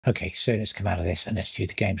Okay, so let's come out of this and let's do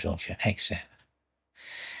the games launcher. Exit.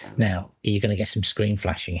 Now, you're going to get some screen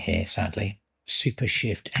flashing here, sadly. Super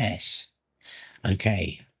Shift S.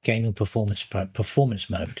 Okay, gaming performance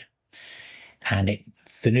mode. And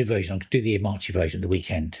the new version, I'll do the March version of the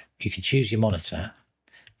weekend. You can choose your monitor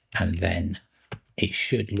and then it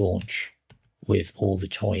should launch with all the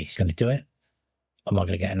toys. Going to do it? Am I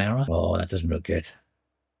going to get an error? Oh, that doesn't look good.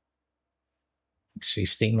 See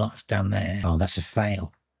Steam lights down there. Oh, that's a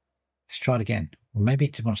fail. Let's try it again. Well, maybe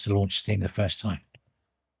it wants to launch Steam the first time.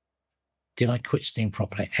 Did I quit Steam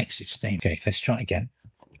properly? Exit Steam. Okay, let's try it again.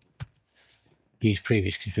 Use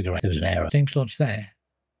previous configuration. There was an error. Steam's launched there,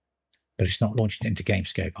 but it's not launched into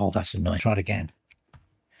GameScope. Oh, that's annoying. Try it again.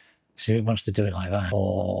 See if it wants to do it like that.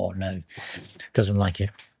 Oh, no. Doesn't like it.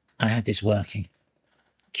 I had this working.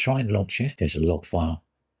 Try and launch it. There's a log file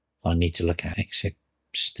I need to look at. Exit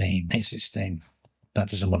Steam. Exit Steam. That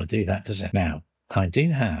doesn't want to do that, does it? Now, I do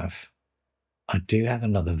have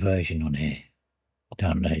another version on here.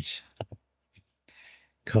 Downloads.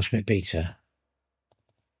 Cosmic Beta.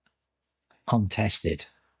 Untested.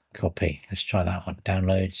 Copy. Let's try that one.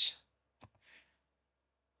 Downloads.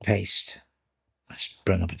 Paste. Let's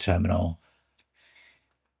bring up a terminal.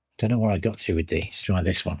 Don't know where I got to with these. Try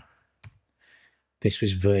this one. This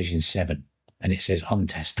was version 7 and it says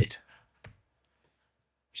untested.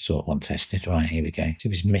 Sort of untested. Right, here we go. It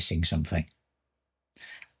was missing something.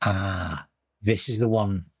 Ah, this is the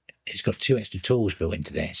one. It's got 2 extra tools built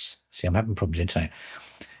into this. See, I'm having problems internet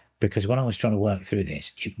because when I was trying to work through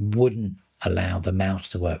this, it wouldn't allow the mouse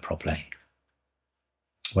to work properly.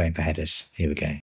 Waiting for headers. Here we go.